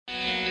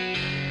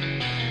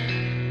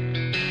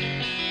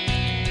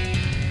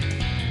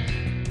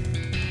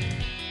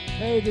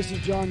Hey, this is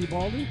John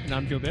Ubaldi. And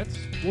I'm Joe Bitz.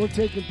 We're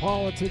taking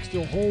politics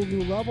to a whole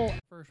new level.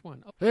 First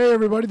one. Oh. Hey,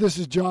 everybody, this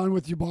is John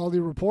with Ubaldi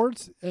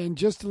Reports. And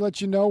just to let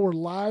you know, we're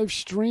live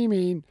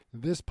streaming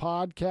this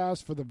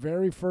podcast for the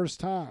very first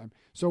time.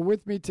 So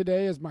with me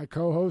today as my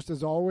co-host,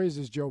 as always,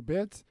 is Joe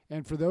Bitz.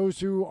 And for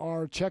those who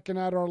are checking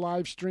out our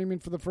live streaming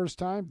for the first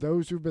time,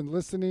 those who've been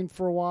listening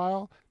for a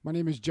while, my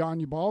name is John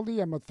Ubaldi.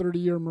 I'm a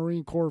 30-year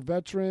Marine Corps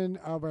veteran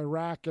of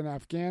Iraq and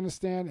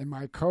Afghanistan. And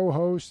my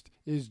co-host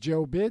is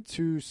Joe Bitz,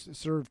 who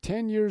served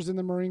 10 years in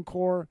the Marine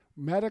Corps,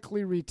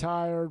 medically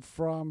retired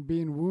from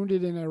being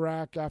wounded in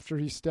Iraq after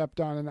he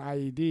stepped on an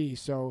IED.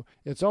 So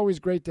it's always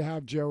great to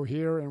have Joe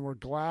here, and we're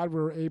glad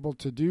we're able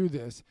to do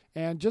this.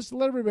 And just to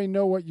let everybody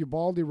know what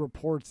Ubaldi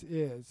Reports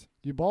is.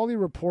 Ubaldi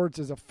Reports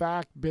is a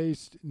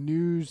fact-based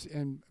news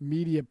and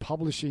media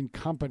publishing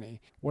company.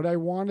 What I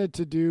wanted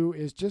to do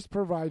is just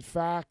provide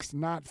facts,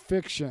 not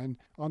fiction,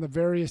 on the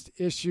various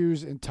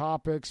issues and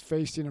topics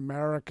facing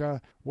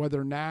America,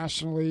 whether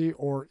nationally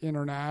or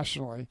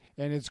internationally.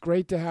 And it's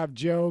great to have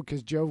Joe,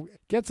 because Joe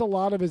gets a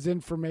lot of his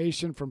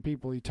information from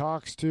people he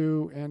talks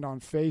to and on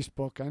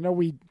Facebook. I know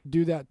we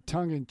do that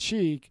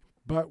tongue-in-cheek,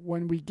 but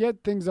when we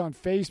get things on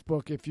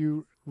Facebook, if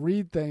you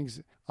read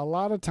things, a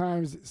lot of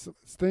times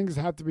things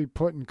have to be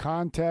put in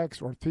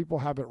context, or people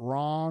have it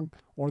wrong,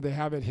 or they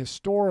have it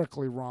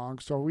historically wrong.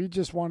 So we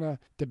just want to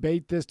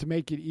debate this to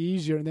make it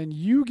easier, and then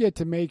you get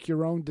to make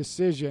your own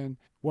decision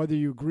whether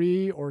you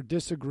agree or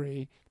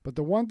disagree. But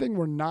the one thing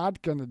we're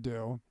not going to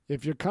do,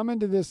 if you're coming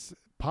to this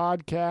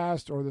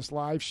podcast or this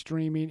live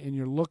streaming and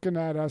you're looking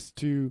at us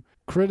to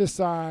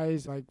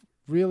criticize, like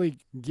really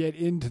get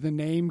into the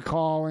name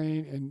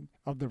calling and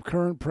of the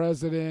current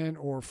president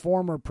or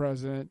former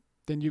president,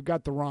 then you've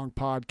got the wrong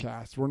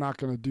podcast. We're not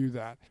going to do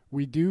that.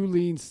 We do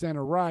lean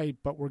center right,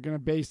 but we're going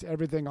to base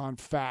everything on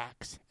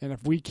facts. And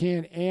if we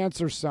can't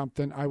answer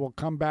something, I will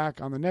come back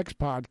on the next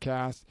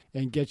podcast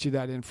and get you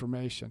that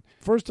information.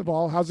 First of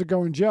all, how's it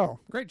going, Joe?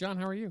 Great, John.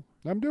 How are you?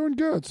 I'm doing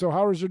good. So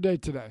how was your day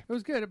today? It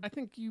was good. I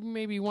think you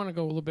maybe want to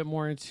go a little bit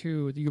more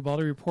into the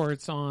Ubaldi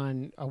Reports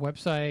on a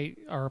website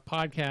or a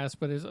podcast,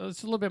 but it's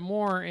a little bit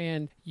more,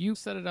 and you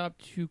set it up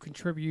to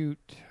contribute,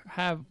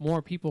 have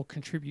more people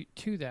contribute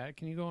to that.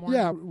 Can you go more?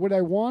 Yeah, what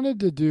I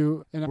wanted to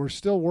do, and we're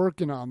still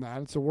working on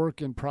that, it's a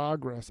work in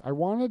progress. I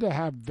wanted to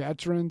have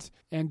veterans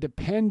and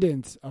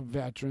dependents of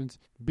veterans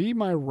be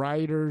my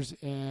writers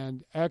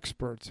and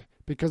experts,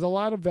 because a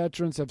lot of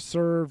veterans have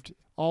served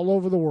all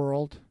over the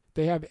world.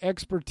 They have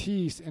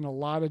expertise in a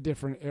lot of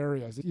different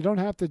areas. You don't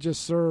have to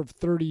just serve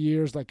 30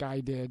 years like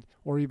I did,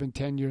 or even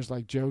 10 years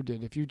like Joe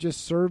did. If you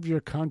just serve your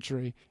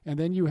country and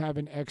then you have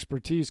an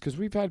expertise, because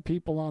we've had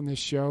people on this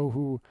show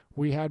who,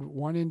 we had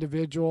one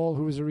individual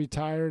who was a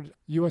retired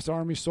U.S.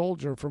 Army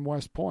soldier from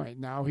West Point.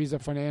 Now he's a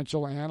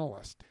financial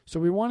analyst. So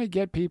we want to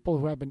get people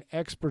who have an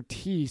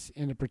expertise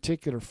in a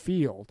particular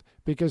field,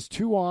 because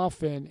too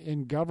often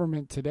in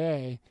government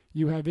today,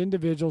 you have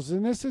individuals,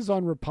 and this is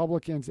on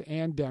Republicans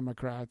and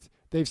Democrats,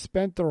 they've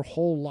spent their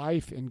whole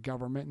life in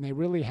government and they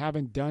really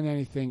haven't done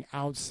anything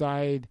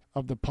outside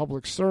of the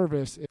public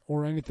service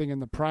or anything in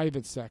the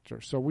private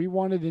sector. So we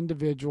wanted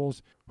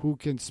individuals who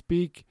can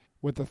speak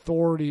with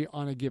authority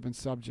on a given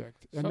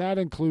subject. And that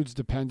includes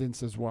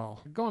dependents as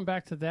well. Going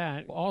back to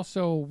that,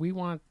 also, we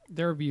want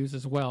their views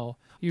as well.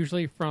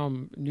 Usually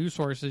from news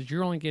sources,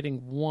 you're only getting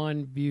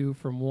one view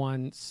from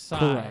one side.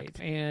 Correct.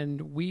 And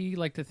we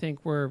like to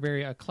think we're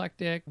very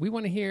eclectic. We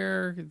want to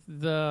hear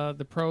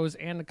the pros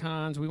and the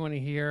cons. We want to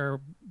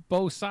hear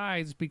both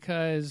sides,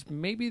 because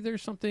maybe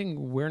there's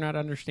something we're not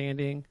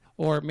understanding,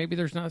 or maybe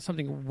there's not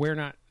something we're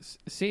not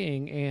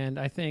seeing. And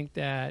I think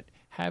that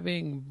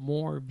having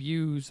more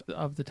views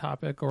of the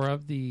topic or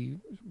of the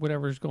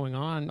whatever's going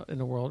on in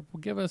the world will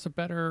give us a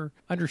better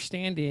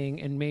understanding,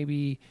 and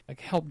maybe like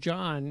help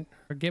John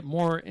get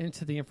more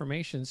into the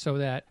information, so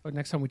that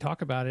next time we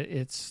talk about it,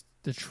 it's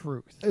the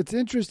truth. It's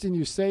interesting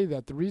you say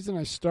that. The reason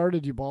I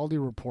started Ubaldi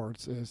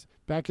Reports is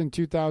back in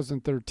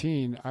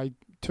 2013, I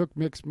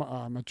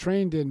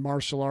trained in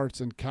martial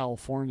arts in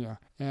California.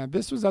 And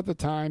this was at the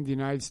time the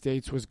United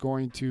States was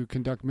going to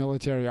conduct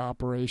military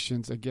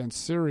operations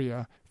against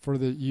Syria for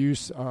the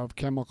use of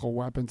chemical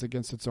weapons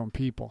against its own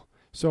people.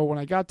 So when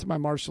I got to my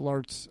martial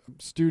arts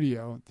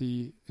studio,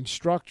 the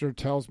instructor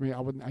tells me,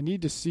 I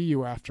need to see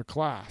you after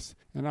class.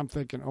 And I'm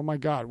thinking, oh my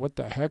God, what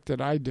the heck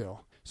did I do?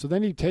 So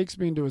then he takes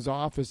me into his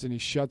office and he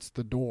shuts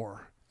the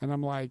door. And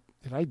I'm like,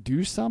 did I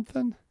do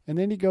something? And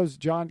then he goes,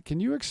 John,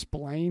 can you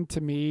explain to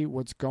me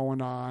what's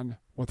going on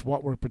with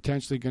what we're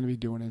potentially going to be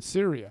doing in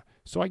Syria?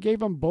 So I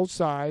gave him both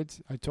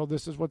sides. I told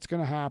this is what's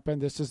going to happen.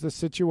 This is the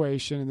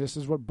situation, and this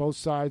is what both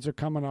sides are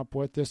coming up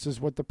with. This is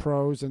what the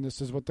pros and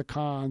this is what the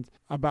cons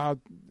about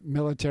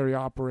military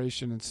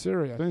operation in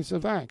Syria. And he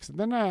said, thanks. And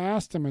then I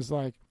asked him,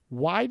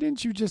 why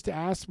didn't you just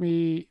ask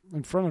me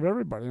in front of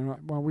everybody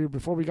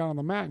before we got on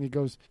the mat? And he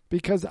goes,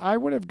 because I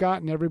would have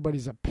gotten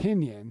everybody's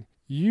opinion.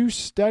 You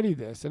study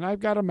this, and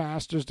I've got a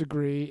master's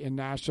degree in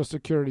national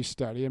security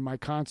study, and my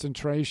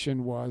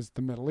concentration was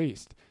the Middle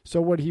East.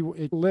 So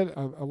it lit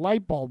a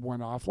light bulb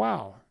went off.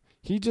 Wow,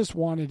 he just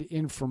wanted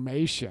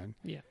information.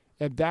 Yeah.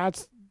 And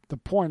that's the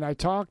point. I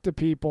talk to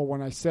people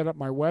when I set up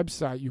my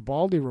website,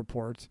 Ubaldi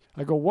Reports.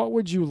 I go, what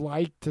would you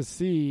like to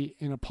see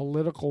in a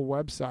political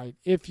website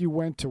if you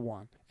went to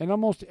one? And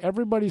almost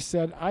everybody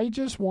said, I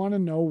just want to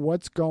know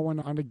what's going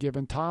on a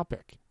given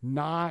topic,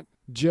 not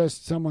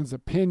just someone's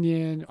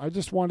opinion. I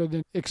just wanted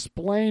to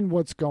explain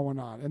what's going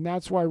on. And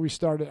that's why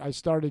I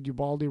started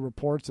Ubaldi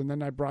Reports, and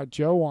then I brought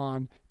Joe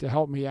on to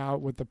help me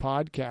out with the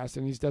podcast,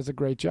 and he does a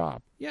great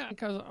job. Yeah,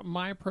 because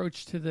my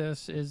approach to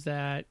this is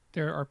that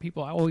there are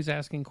people always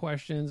asking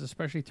questions,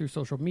 especially through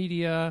social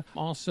media,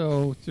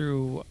 also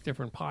through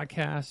different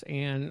podcasts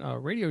and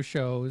radio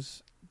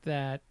shows,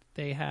 that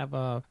they have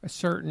a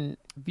certain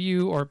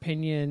view or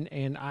opinion,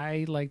 and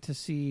I like to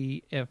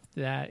see if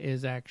that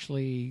is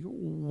actually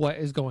what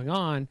is going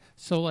on.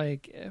 So,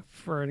 like,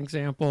 for an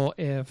example,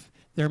 if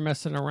they're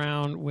messing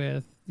around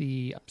with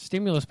the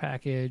stimulus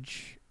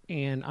package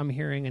and I'm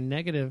hearing a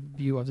negative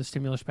view of the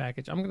stimulus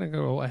package, I'm going to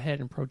go ahead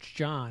and approach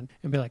John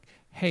and be like,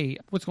 hey,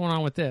 what's going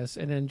on with this?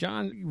 And then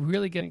John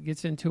really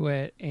gets into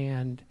it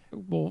and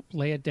will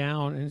lay it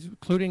down,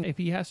 including if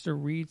he has to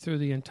read through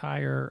the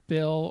entire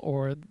bill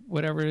or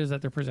whatever it is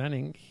that they're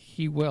presenting,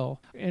 he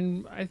will.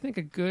 And I think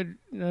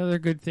another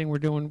good thing we're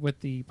doing with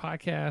the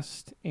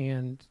podcast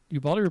and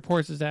Ubaldi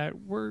Reports is that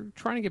we're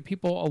trying to get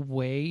people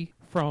away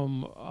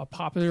from a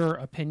popular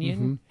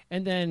opinion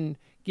and then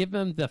give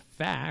them the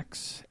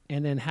facts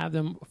and then have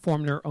them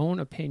form their own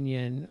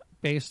opinion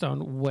based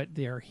on what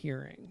they're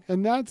hearing.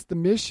 And that's the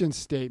mission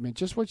statement,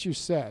 just what you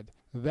said.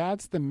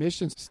 That's the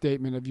mission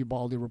statement of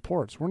Ubaldi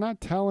Reports. We're not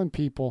telling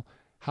people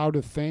how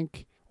to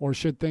think or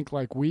should think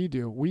like we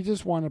do. We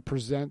just want to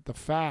present the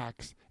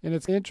facts. And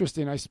it's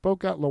interesting. I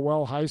spoke at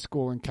Lowell High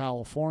School in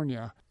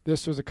California.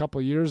 This was a couple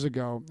of years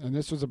ago, and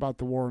this was about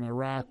the war in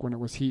Iraq when it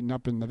was heating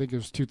up in, I think it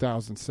was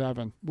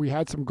 2007. We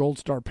had some Gold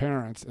Star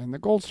parents, and the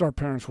Gold Star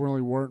parents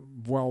really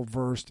weren't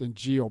well-versed in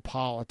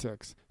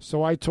geopolitics.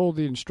 So I told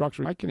the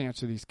instructor, I can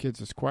answer these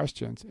kids'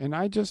 questions, and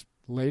I just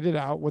laid it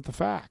out with the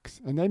facts.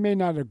 And they may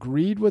not have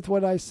agreed with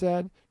what I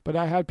said, but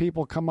I had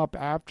people come up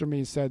after me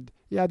and said,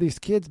 yeah, these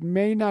kids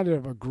may not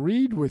have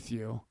agreed with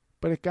you,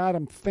 but it got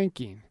them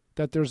thinking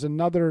that there's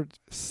another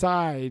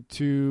side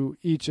to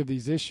each of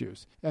these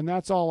issues. And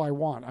that's all I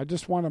want. I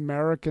just want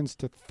Americans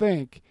to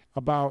think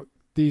about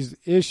these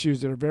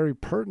issues that are very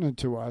pertinent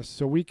to us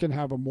so we can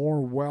have a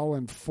more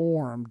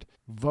well-informed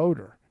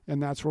voter.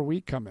 And that's where we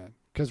come in,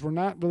 because we're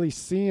not really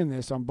seeing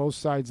this on both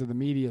sides of the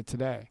media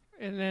today.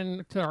 And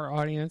then to our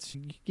audience,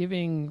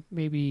 giving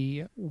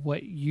maybe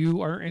what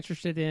you are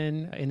interested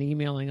in and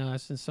emailing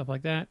us and stuff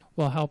like that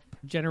will help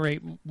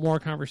generate more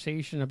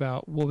conversation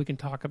about what we can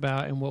talk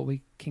about and what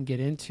we can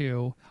get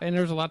into. And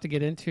there's a lot to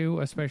get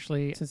into,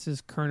 especially since this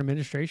current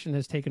administration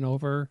has taken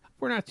over.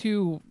 We're not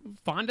too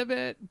fond of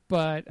it,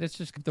 but it's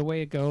just the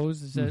way it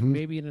goes, is that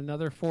maybe in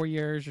another 4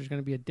 years there's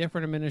going to be a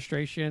different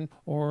administration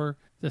or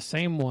the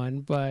same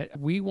one, but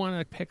we want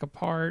to pick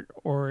apart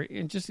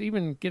and just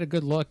even get a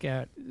good look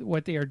at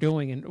what they are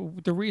doing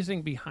and the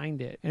reasoning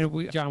behind it.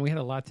 And John, we had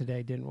a lot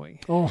today, didn't we?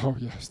 Oh,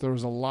 yes. There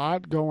was a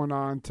lot going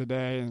on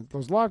today, and there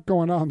was a lot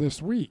going on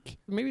this week.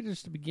 Maybe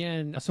just to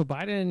begin, so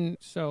Biden,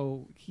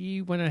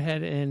 he went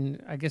ahead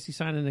and I guess he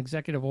signed an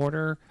executive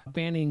order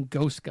banning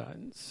ghost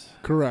guns.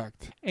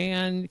 Correct.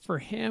 And for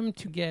him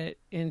to get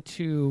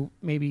into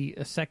maybe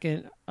a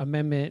Second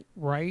Amendment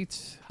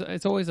rights,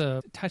 it's always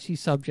a touchy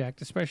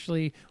subject,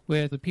 especially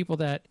with the people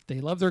that they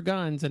love their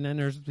guns, and then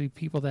there's the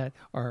people that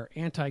are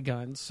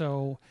anti-guns.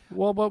 So,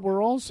 well, but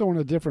we're also in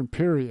a different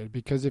period,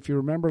 because if you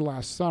remember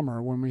last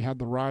summer when we had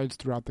the riots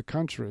throughout the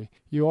country,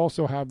 you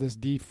also have this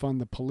defund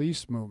the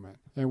police movement.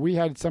 And we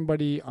had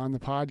somebody on the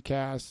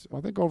podcast,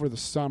 I think over the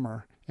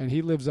summer, and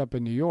he lives up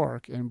in New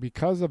York, and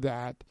because of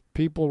that,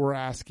 people were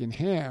asking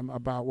him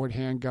about what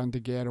handgun to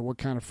get or what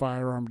kind of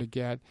firearm to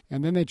get.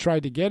 And then they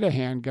tried to get a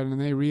handgun and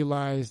they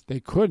realized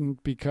they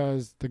couldn't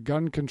because the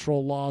gun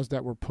control laws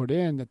that were put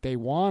in that they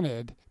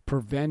wanted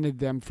prevented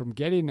them from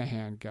getting a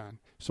handgun.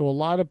 So a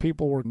lot of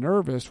people were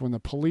nervous when the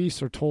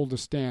police are told to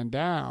stand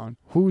down.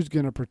 Who's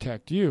going to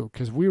protect you?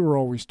 Because we were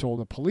always told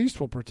the police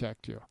will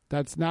protect you.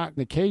 That's not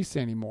the case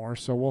anymore.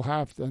 So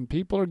and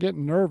people are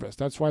getting nervous.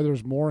 That's why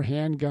there's more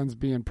handguns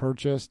being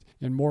purchased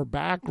and more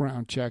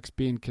background checks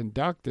being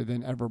conducted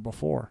than ever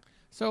before.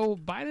 So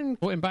in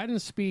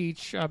Biden's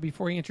speech,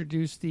 before he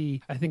introduced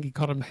I think he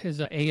called him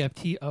his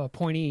AFT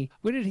appointee,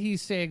 what did he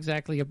say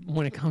exactly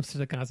when it comes to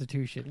the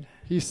Constitution?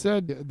 He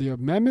said the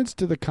amendments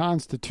to the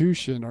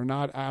Constitution are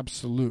not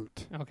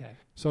absolute. Okay.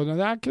 So now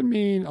that can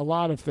mean a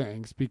lot of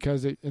things,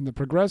 because in the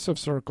progressive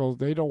circle,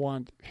 they don't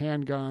want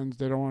handguns.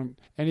 They don't want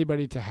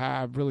anybody to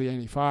have really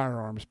any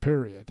firearms,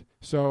 period.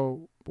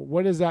 So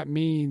what does that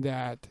mean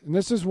and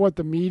this is what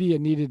the media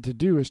needed to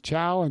do, is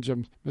challenge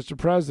him. Mr.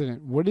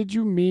 President, what did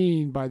you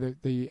mean by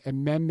the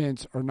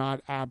amendments are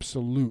not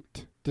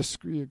absolute?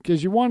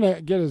 Because you want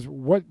to get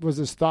what was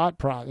his thought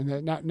process,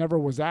 and that never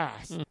was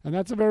asked. And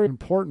that's a very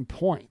important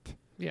point.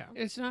 Yeah.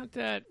 It's not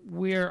that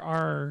we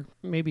are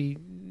maybe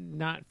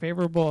not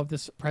favorable of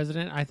this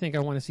president. I think I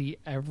want to see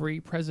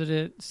every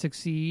president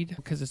succeed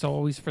because it's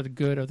always for the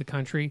good of the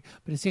country.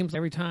 But it seems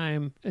every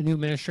time a new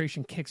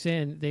administration kicks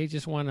in, they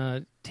just want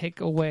to take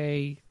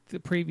away the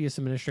previous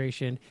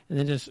administration and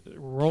then just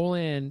roll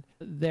in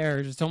there.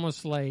 It's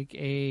almost like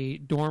a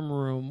dorm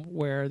room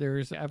where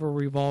there's ever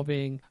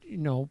revolving,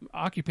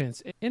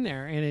 occupants in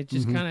there. And it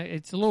just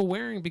it's a little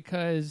wearing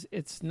because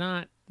it's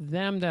not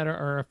them that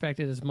are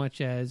affected as much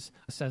as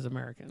us as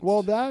Americans.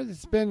 Well,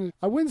 that's been,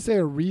 I wouldn't say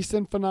a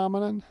recent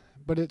phenomenon,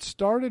 but it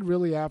started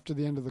really after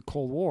the end of the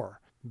Cold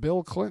War.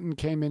 Bill Clinton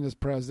came in as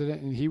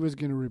president, and he was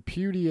going to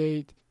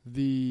repudiate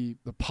the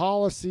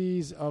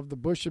policies of the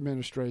Bush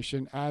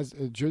administration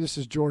this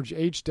is George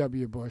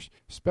H.W. Bush,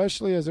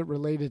 especially as it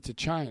related to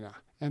China.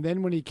 And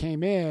then when he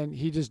came in,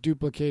 he just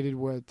duplicated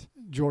what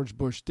George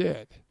Bush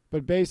did.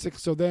 But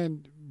so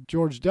then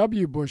George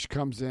W. Bush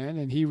comes in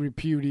and he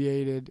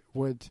repudiated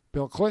what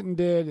Bill Clinton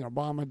did,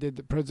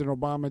 and President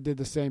Obama did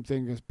the same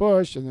thing as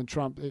Bush, and then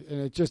Trump,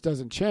 and it just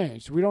doesn't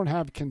change. So we don't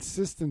have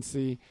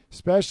consistency,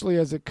 especially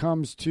as it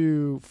comes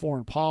to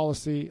foreign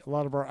policy. A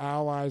lot of our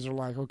allies are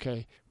like,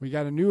 okay, we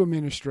got a new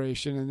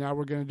administration, and now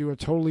we're going to do a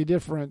totally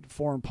different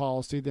foreign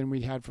policy than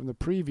we had from the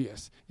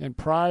previous. And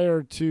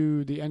prior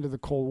to the end of the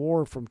Cold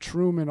War, from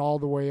Truman all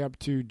the way up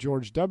to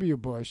George W.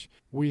 Bush,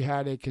 we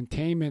had a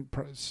containment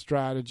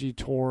strategy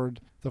toward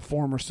the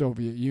former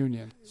Soviet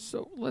Union.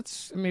 So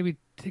let's maybe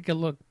take a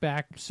look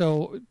back.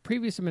 So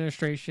previous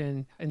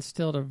administration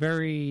instilled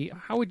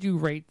how would you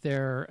rate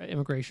their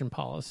immigration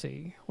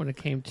policy when it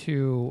came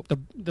to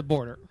the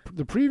border?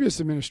 The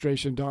previous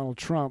administration, Donald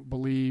Trump,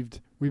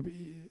 believed,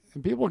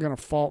 and people are going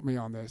to fault me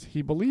on this,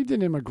 he believed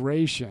in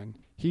immigration.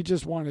 He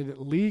just wanted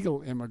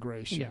legal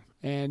immigration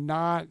and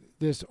not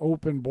this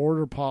open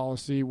border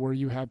policy where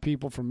you have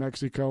people from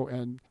Mexico,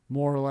 and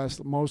more or less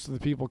most of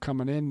the people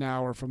coming in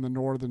now are from the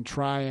northern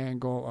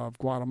triangle of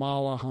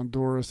Guatemala,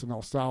 Honduras, and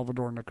El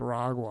Salvador,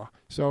 Nicaragua.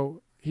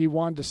 So he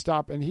wanted to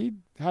stop, and he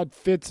had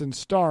fits and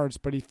starts,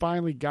 but he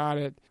finally got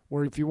it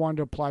where if you wanted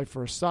to apply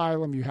for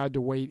asylum, you had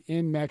to wait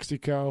in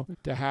Mexico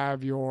to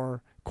have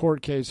your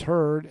court case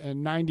heard,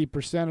 and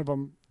 90% of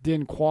them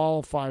didn't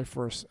qualify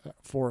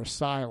for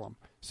asylum.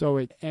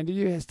 And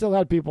you still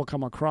had people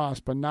come across,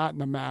 but not in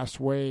the mass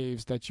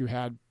waves that you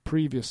had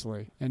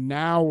previously. And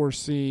now we're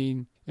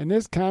seeing, and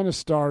this kind of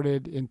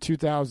started in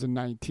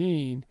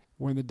 2019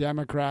 when the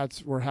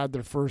Democrats had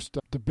their first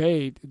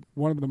debate.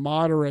 One of the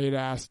moderators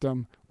asked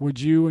them, would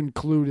you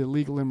include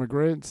illegal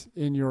immigrants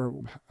in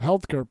your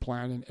health care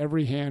plan? And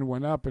every hand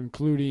went up,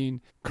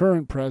 including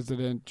current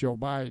President Joe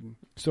Biden.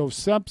 So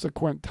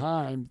subsequent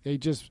time, they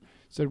just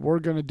said, we're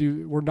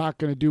not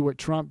going to do what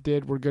Trump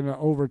did. We're going to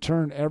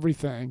overturn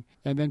everything.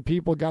 And then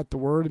people got the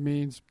word. It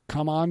means,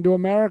 come on to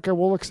America.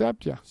 We'll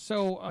accept you.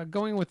 So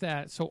going with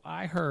that, so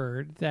I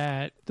heard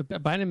that the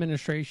Biden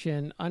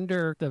administration,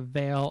 under the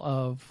veil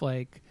of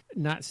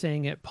not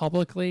saying it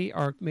publicly,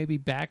 or maybe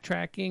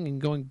backtracking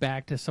and going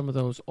back to some of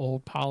those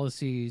old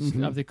policies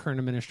of the current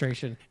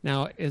administration.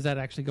 Now, is that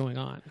actually going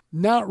on?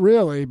 Not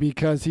really,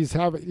 because he's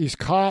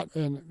caught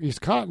in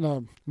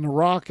a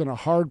rock and a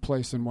hard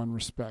place in one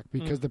respect,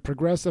 because the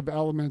progressive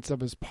elements of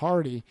his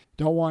party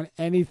don't want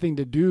anything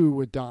to do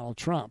with Donald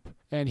Trump.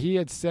 And he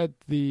had set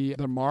the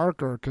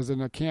marker, because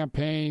in a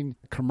campaign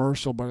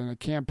commercial, but in a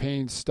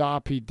campaign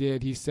stop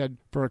he said,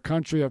 for a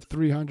country of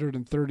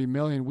 330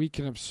 million, we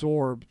can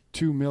absorb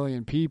 2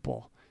 million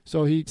people.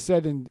 So he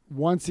said,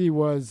 once he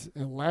was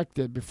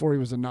elected, before he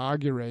was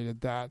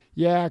inaugurated, that,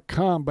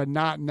 come, but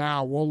not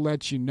now. We'll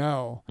let you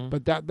know.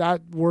 But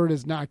that word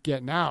is not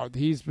getting out.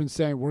 He's been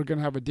saying, we're going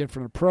to have a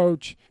different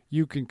approach.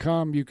 You can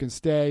come, you can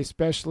stay,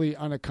 especially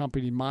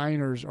unaccompanied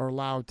minors are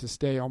allowed to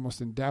stay almost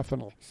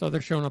indefinitely. So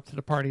they're showing up to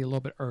the party a little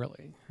bit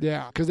early.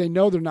 Yeah, because they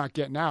know they're not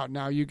getting out.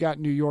 Now, you got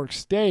New York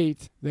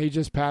State. They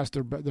just passed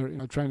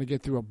they're trying to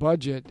get through a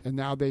budget, and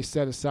now they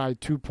set aside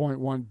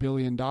 $2.1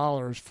 billion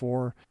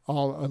for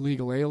all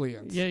illegal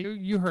aliens. Yeah,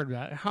 you heard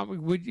that. How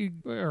would you,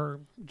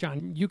 or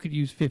John, you could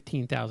use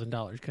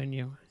 $15,000, couldn't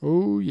you?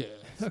 Oh, yeah.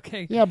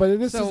 Okay. Yeah, but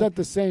this is at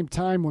the same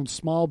time when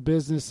small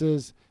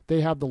businesses,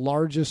 they have the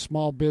largest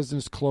small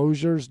business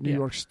closures, New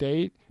York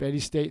State, Betty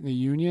State in the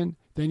Union.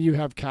 Then you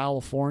have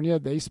California.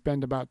 They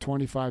spend about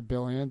 $25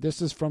 billion.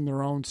 This is from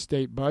their own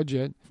state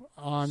budget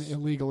on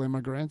illegal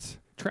immigrants.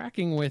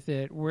 Tracking with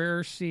it,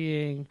 we're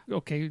seeing,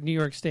 New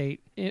York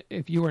State,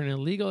 if you were an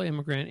illegal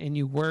immigrant and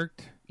you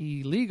worked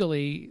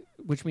illegally,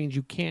 which means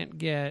you can't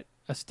get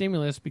a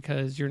stimulus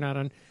because you're not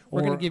on,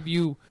 we're going to give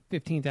you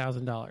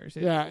 $15,000.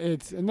 Yeah,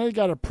 and they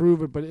got to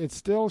prove it, but it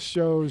still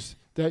shows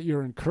that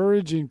you're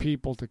encouraging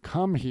people to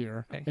come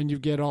here and you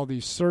get all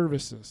these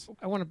services.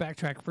 I want to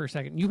backtrack for a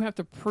second. You have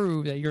to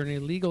prove that you're an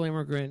illegal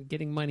immigrant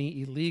getting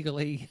money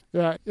illegally.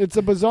 Yeah, it's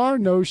a bizarre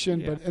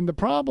notion, and the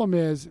problem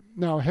is,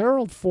 now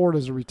Harold Ford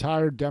is a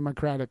retired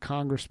Democratic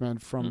congressman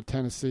from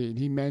Tennessee, and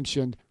he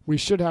mentioned we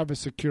should have a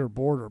secure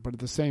border, but at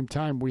the same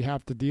time, we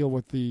have to deal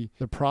with the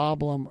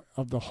problem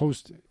of the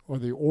host or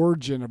the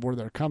origin of where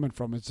they're coming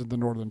from. It's in the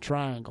Northern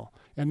Triangle.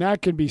 And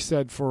that can be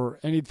said for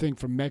anything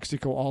from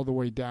Mexico all the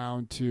way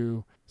down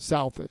to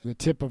south, the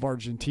tip of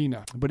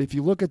Argentina. But if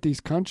you look at these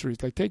countries,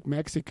 like take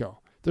Mexico,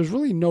 there's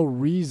really no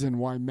reason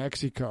why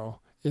Mexico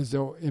is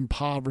so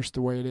impoverished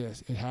the way it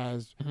is. It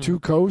has two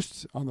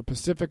coasts, on the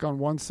Pacific on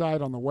one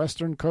side, on the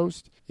western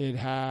coast. It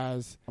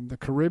has the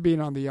Caribbean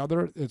on the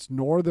other. Its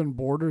northern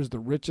border is the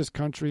richest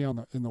country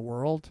in the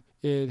world.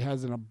 It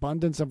has an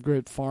abundance of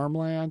great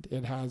farmland.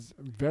 It has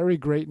very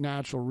great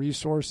natural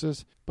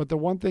resources. But the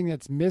one thing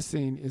that's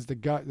missing is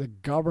the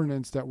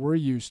governance that we're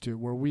used to,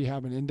 where we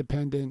have an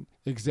independent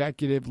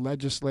executive,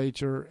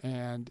 legislature,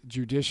 and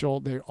judicial.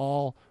 They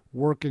all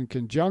work in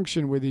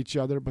conjunction with each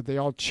other, but they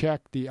all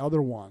check the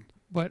other one.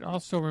 But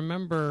also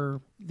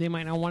remember, they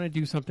might not want to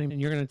do something, and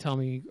you're going to tell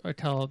me or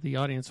tell the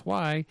audience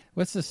why.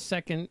 What's their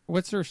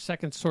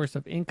second source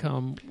of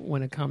income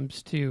when it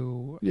comes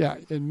to? Yeah,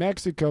 in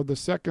Mexico, the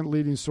second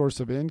leading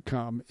source of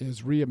income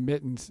is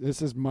remittance.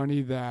 This is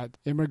money that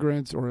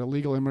immigrants or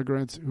illegal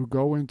immigrants who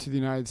go into the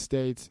United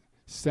States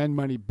send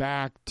money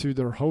back to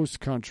their host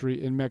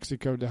country in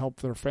Mexico to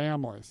help their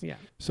families. Yeah.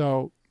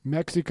 So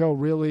Mexico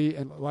really,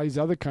 and a lot of these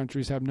other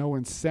countries, have no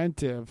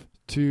incentive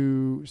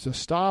to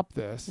stop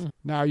this.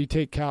 Now you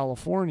take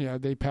California,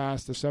 they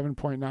passed a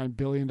 $7.9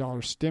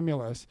 billion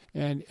stimulus,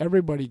 and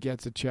everybody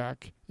gets a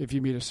check if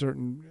you meet a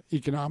certain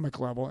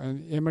economic level,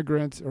 and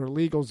immigrants or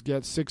illegals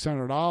get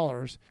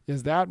 $600.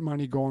 Is that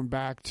money going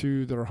back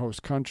to their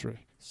host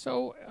country?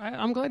 So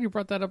I'm glad you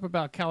brought that up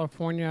about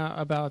California,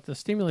 about the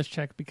stimulus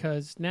check,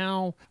 because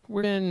now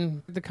we're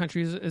in the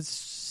country is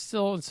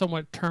still in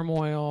somewhat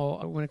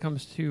turmoil when it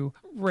comes to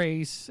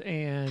race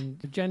and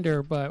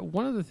gender. But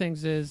one of the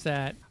things is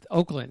that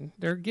Oakland,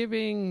 they're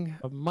giving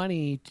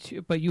money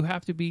to, but you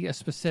have to be a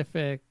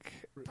specific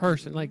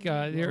person. Like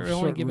they're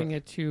only giving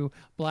it to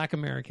Black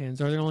Americans,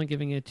 or they're only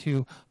giving it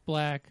to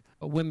Black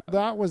women.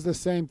 That was the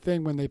same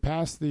thing when they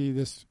passed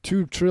this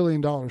 $2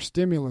 trillion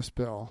stimulus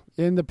bill.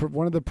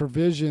 One of the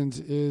provisions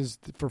is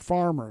for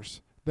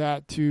farmers,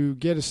 that to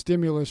get a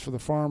stimulus for the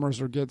farmers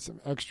or get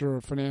some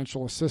extra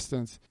financial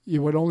assistance, it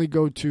would only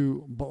go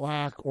to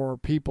Black or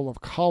people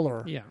of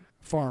color. Yeah.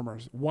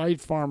 Farmers. White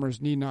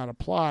farmers need not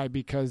apply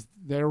because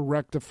they're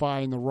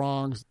rectifying the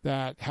wrongs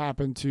that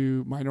happened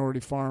to minority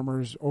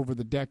farmers over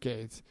the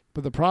decades.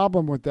 But the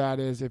problem with that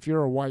is if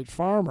you're a white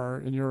farmer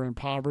and you're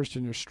impoverished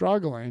and you're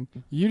struggling,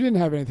 you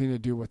didn't have anything to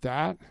do with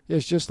that.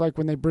 It's just like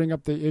when they bring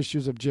up the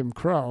issues of Jim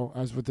Crow,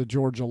 as with the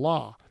Georgia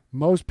law.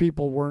 Most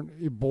people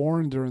weren't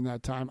born during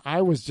that time.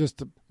 I was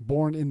just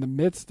born in the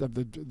midst of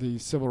the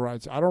civil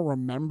rights. I don't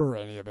remember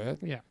any of it.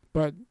 Yeah.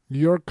 But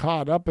you're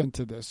caught up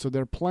into this. So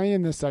they're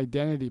playing this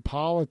identity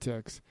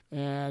politics,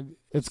 and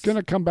it's going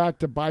to come back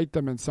to bite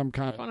them in some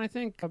kind of... And I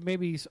think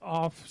maybe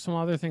off some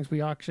other things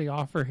we actually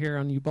offer here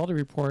on the Ubaldi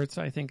Reports,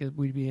 I think it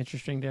would be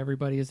interesting to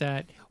everybody, is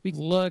that we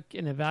look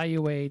and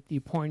evaluate the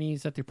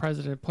appointees that the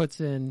president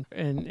puts in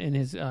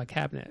his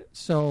cabinet.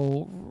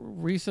 So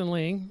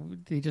recently,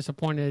 they just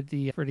appointed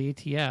for the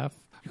ATF.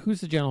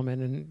 Who's the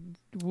gentleman, and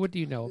what do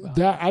you know about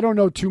that? I don't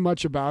know too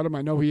much about him.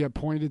 I know he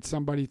appointed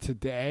somebody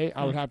today.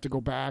 I would have to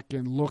go back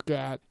and look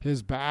at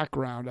his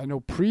background. I know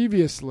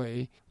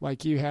previously,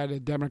 like you had a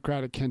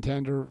Democratic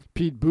contender,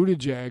 Pete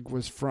Buttigieg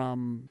was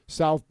from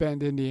South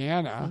Bend,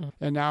 Indiana,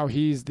 and now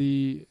he's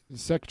the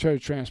Secretary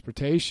of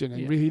Transportation,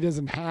 and he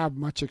doesn't have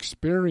much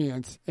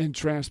experience in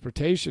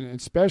transportation,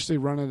 especially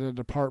running a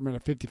department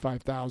of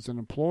 55,000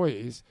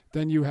 employees.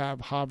 Then you have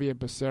Javier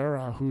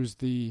Becerra, who's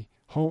the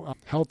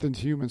Health and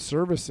Human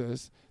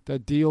Services,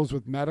 that deals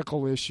with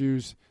medical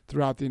issues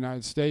throughout the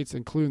United States,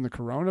 including the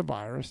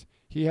coronavirus.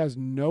 He has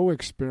no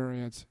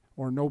experience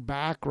or no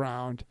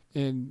background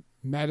in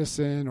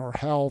medicine or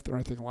health or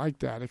anything like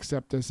that,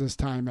 except as this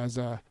time as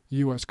a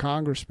U.S.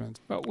 congressman.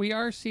 But we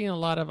are seeing a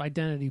lot of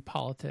identity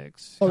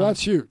politics. Oh,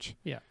 that's huge.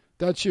 Yeah.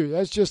 That's huge.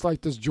 That's just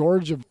like this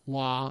Georgia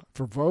law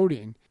for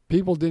voting.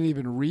 People didn't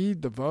even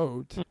read the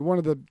vote. One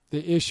of the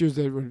issues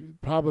that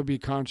would probably be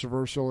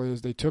controversial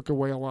is they took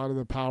away a lot of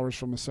the powers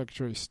from the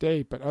Secretary of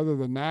State. But other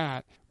than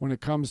that, when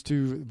it comes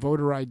to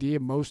voter ID,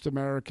 most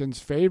Americans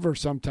favor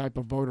some type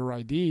of voter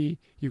ID.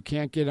 You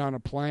can't get on a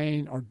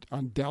plane or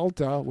on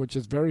Delta, which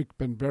has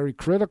been very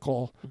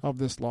critical of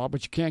this law,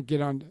 but you can't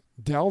get on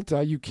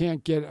Delta. You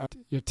can't get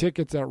your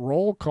tickets at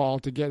roll call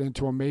to get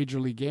into a major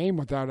league game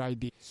without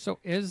ID. So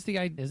is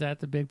that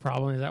the big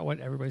problem? Is that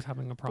what everybody's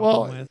having a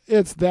problem with? Well,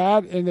 it's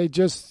that, and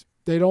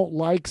they don't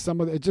like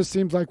some of it. It just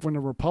seems like when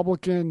a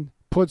Republican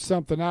puts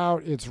something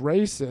out, it's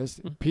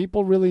racist.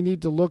 People really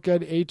need to look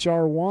at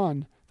H.R.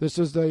 1. This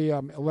is the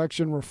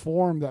election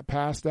reform that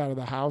passed out of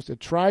the House. It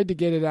tried to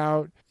get it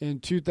out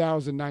in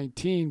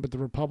 2019, but the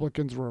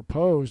Republicans were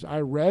opposed. I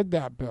read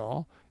that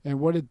bill, and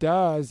what it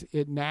does,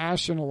 it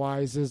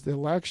nationalizes the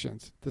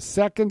elections. The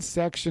second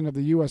section of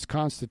the U.S.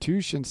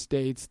 Constitution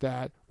states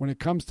that when it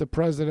comes to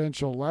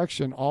presidential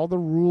election, all the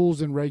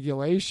rules and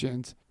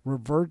regulations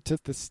revert to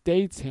the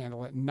states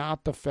handle it,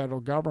 not the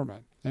federal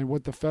government. And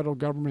what the federal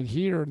government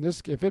here, and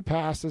this, if it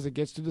passes, it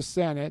gets to the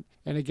Senate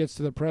and it gets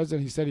to the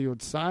president, he said he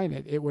would sign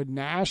it, it would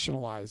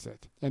nationalize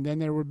it. And then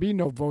there would be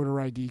no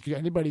voter ID.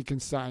 Anybody can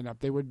sign up.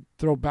 They would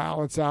throw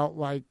ballots out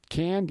like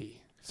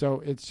candy.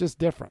 So it's just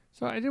different.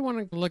 So I did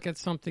want to look at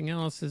something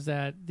else, is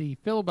that the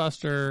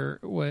filibuster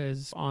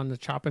was on the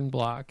chopping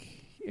block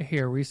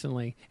here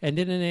recently. And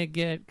didn't it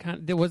get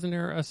wasn't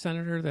there a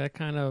senator that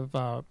kind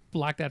of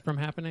blocked that from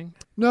happening?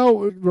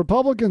 No,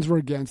 Republicans were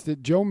against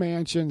it. Joe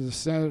Manchin,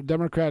 the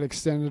Democratic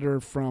senator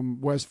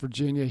from West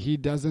Virginia, he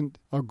doesn't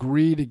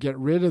agree to get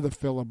rid of the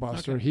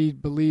filibuster. Okay. He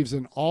believes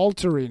in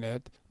altering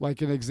it,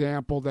 like an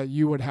example that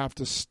you would have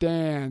to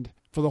stand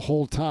for the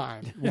whole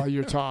time while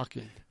you're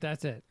talking.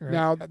 That's it. Right?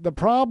 Now, the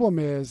problem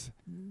is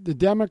the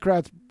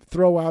Democrats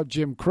throw out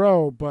Jim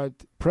Crow, but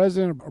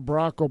President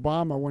Barack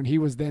Obama, when he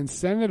was then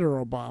Senator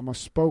Obama,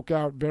 spoke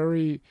out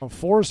very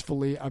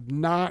forcefully of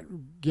not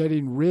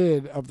getting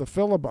rid of the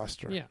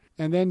filibuster. Yeah.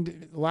 And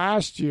then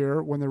last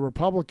year, when the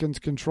Republicans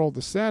controlled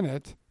the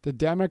Senate, the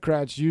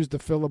Democrats used the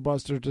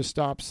filibuster to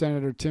stop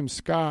Senator Tim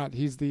Scott.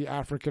 He's the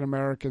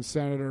African-American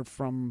senator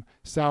from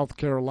South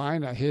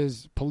Carolina.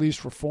 His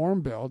police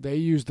reform bill, they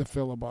used the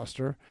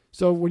filibuster.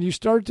 So when you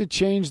start to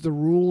change the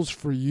rules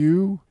for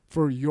you,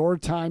 for your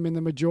time in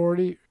the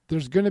majority,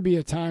 there's going to be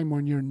a time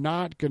when you're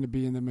not going to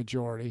be in the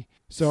majority.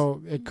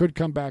 So it could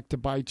come back to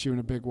bite you in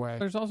a big way.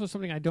 There's also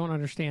something I don't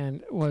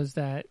understand, was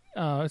that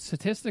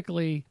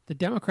statistically, the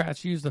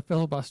Democrats use the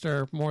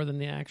filibuster more than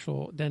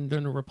than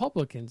the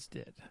Republicans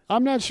did.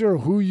 I'm not sure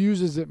who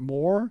uses it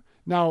more.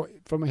 Now,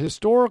 from a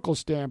historical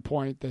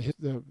standpoint,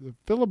 the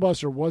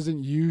filibuster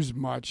wasn't used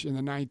much in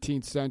the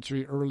 19th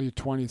century, early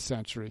 20th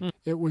century.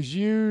 It was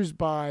used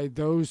by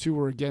those who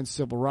were against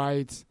civil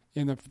rights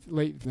in the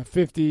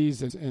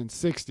 50s and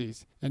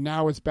 60s. And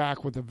now it's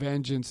back with a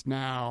vengeance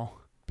now,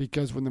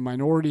 because when the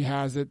minority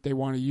has it, they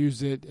want to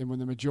use it. And when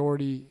the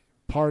majority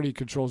party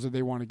controls it,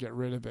 they want to get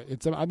rid of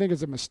it. I think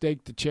it's a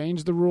mistake to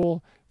change the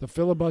rule. The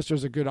filibuster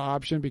is a good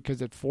option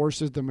because it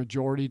forces the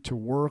majority to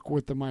work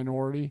with the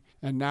minority.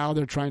 And now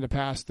they're trying to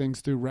pass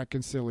things through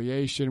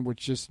reconciliation,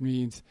 which just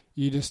means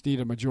you just need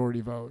a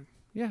majority vote.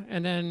 Yeah,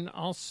 and then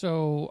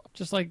also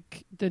just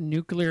like the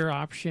nuclear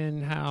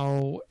option,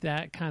 how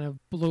that kind of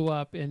blew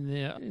up in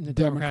the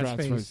Democrats'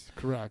 face. Was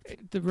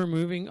correct. The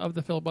removing of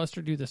the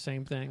filibuster do the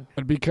same thing.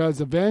 But because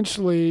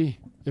eventually,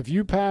 if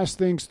you pass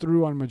things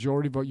through on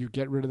majority vote, you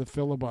get rid of the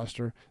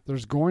filibuster.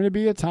 There's going to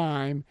be a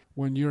time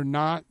when you're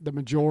not the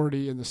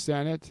majority in the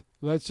Senate.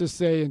 Let's just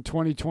say in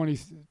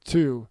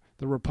 2022,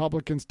 the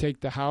Republicans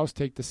take the House,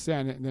 take the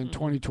Senate, and then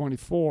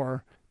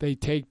 2024, they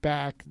take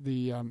back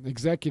the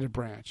executive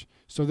branch.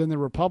 So then the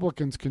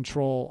Republicans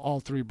control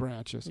all three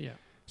branches. Yeah.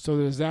 So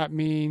does that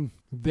mean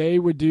they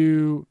would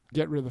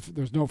get rid of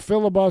there's no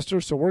filibuster,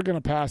 so we're going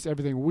to pass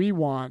everything we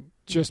want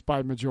just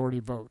by majority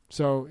vote.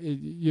 So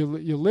you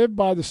live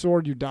by the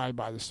sword, you die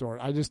by the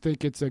sword. I just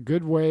think it's a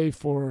good way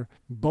for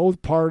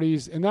both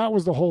parties. And that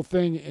was the whole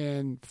thing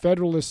in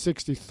Federalist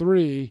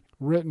 63,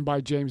 written by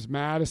James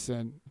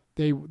Madison.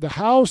 The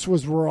House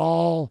was where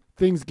all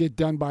things get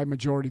done by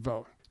majority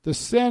vote. The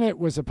Senate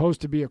was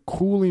supposed to be a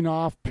cooling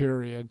off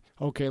period.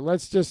 Okay,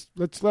 let's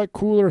let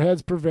cooler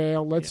heads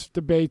prevail. Let's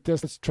debate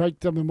this. Let's try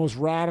the most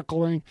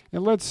radical thing,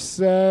 and let's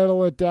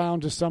settle it down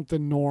to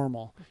something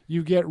normal.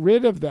 You get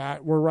rid of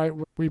that,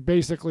 we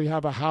basically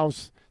have a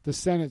House. The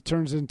Senate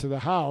turns into the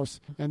House,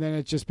 and then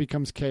it just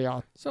becomes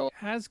chaos. So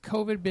has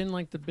COVID been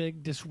like the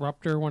big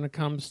disruptor when it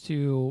comes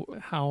to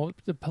how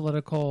the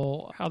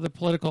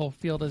political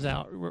field is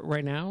out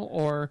right now,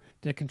 or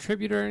did it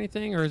contribute or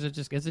anything, or is it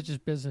just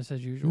business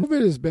as usual?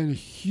 COVID has been a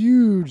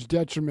huge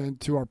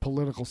detriment to our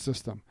political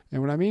system.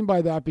 And what I mean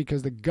by that,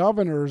 because the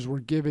governors were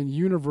given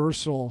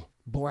universal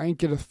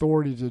blanket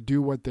authority to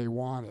do what they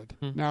wanted.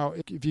 Now,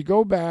 if you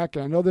go back,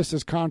 and I know this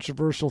is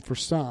controversial for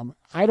some,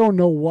 I don't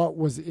know what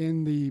was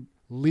in the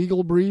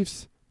legal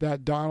briefs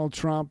that Donald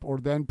Trump or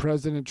then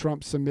President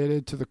Trump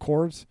submitted to the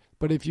courts.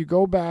 But if you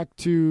go back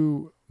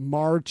to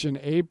March and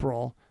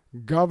April,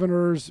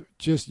 governors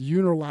just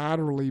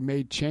unilaterally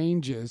made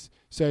changes,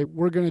 say,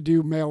 we're going to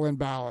do mail-in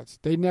ballots.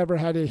 They never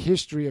had a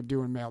history of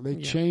doing mail. They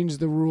changed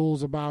the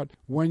rules about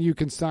when you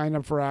can sign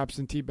up for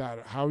absentee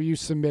ballot, how you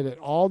submit it.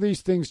 All these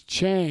things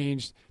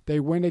changed. They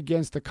went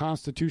against the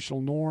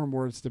constitutional norm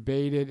where it's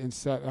debated and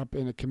set up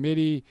in a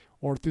committee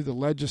or through the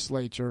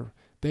legislature.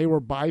 They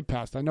were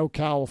bypassed. I know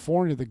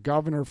California, the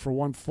governor for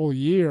one full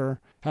year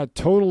had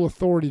total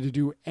authority to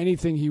do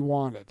anything he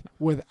wanted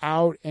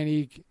without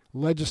any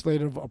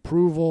legislative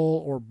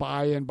approval or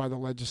buy-in by the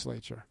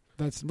legislature.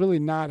 That's really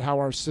not how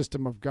our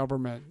system of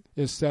government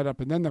is set up.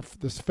 And then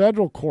this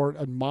federal court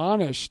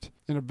admonished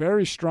in a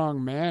very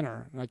strong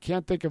manner, and I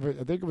can't think of it,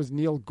 I think it was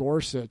Neil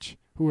Gorsuch,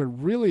 who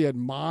had really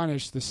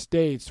admonished the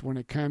states when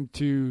it came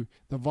to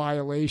the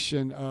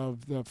violation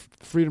of the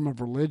freedom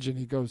of religion.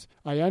 He goes,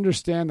 I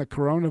understand the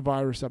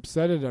coronavirus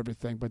upsetted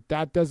everything, but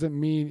that doesn't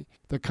mean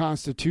the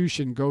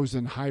Constitution goes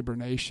in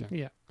hibernation.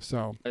 Yeah.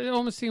 So it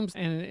almost seems,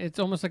 and it's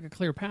almost like a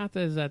clear path,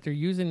 is that they're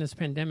using this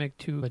pandemic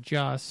to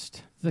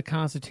adjust the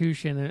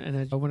Constitution,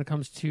 and when it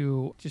comes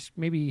to just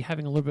maybe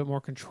having a little bit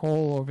more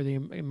control over the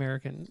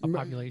American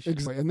population.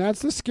 Exactly. And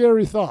that's the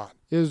scary thought,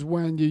 is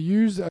when you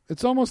use,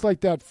 it's almost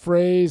like that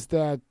phrase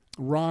that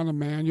Ron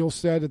Emanuel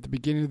said at the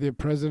beginning of the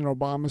President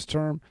Obama's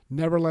term,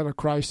 never let a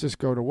crisis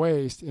go to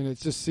waste. And it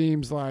just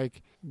seems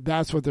like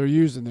that's what they're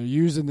using. They're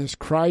using this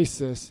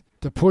crisis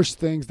to push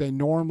things they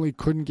normally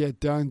couldn't get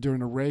done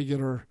during a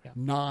regular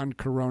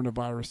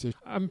non-coronavirus issue.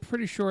 I'm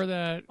pretty sure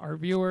that our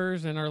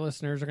viewers and our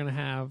listeners are going to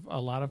have a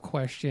lot of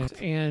questions.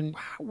 And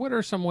what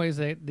are some ways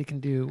that they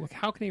can do?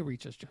 How can they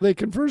reach us, Joe? They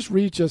can first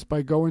reach us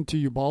by going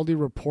to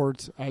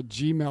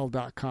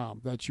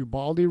ubaldireports@gmail.com. That's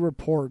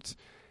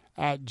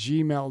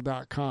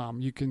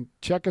ubaldireports@gmail.com. You can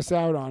check us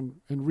out on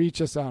and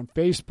reach us on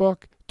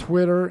Facebook,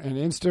 Twitter, and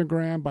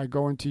Instagram by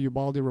going to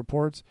Ubaldi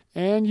Reports.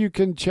 And you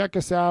can check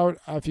us out,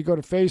 if you go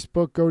to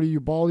Facebook, go to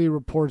Ubaldi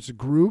Reports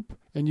Group,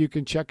 and you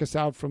can check us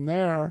out from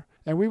there.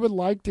 And we would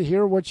like to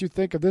hear what you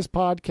think of this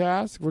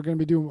podcast. We're going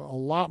to be doing a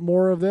lot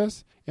more of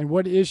this, and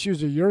what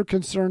issues are you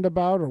concerned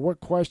about or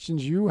what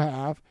questions you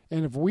have.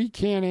 And if we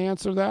can't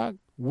answer that,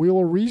 we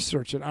will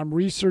research it. I'm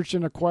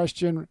researching a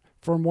question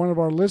from one of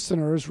our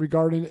listeners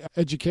regarding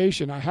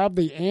education. I have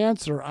the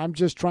answer. I'm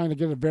just trying to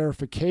get a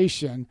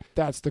verification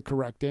that's the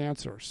correct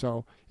answer.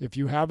 So if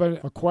you have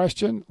a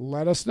question,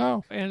 let us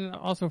know. And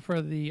also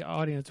for the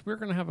audience, we're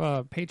going to have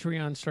a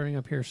Patreon starting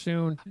up here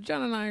soon.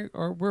 John and I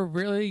we're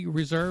really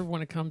reserved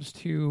when it comes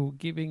to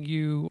giving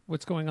you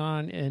what's going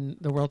on in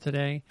the world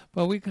today.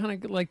 But we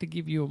kind of like to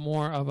give you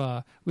more of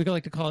a, we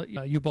like to call it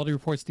Ubaldi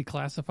Reports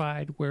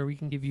Declassified, where we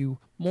can give you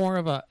more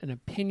of an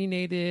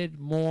opinionated,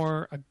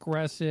 more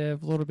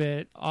aggressive, a little bit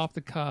off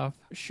the cuff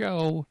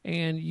show,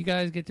 and you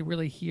guys get to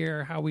really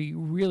hear how we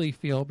really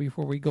feel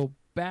before we go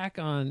back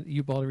on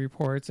Ubaldi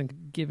Reports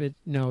and give it,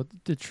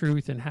 the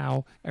truth and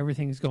how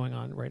everything's going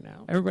on right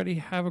now. Everybody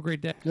have a great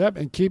day. Yep,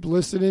 and keep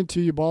listening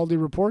to Ubaldi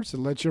Reports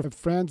and let your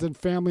friends and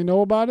family know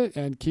about it,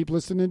 and keep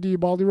listening to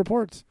Ubaldi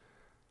Reports.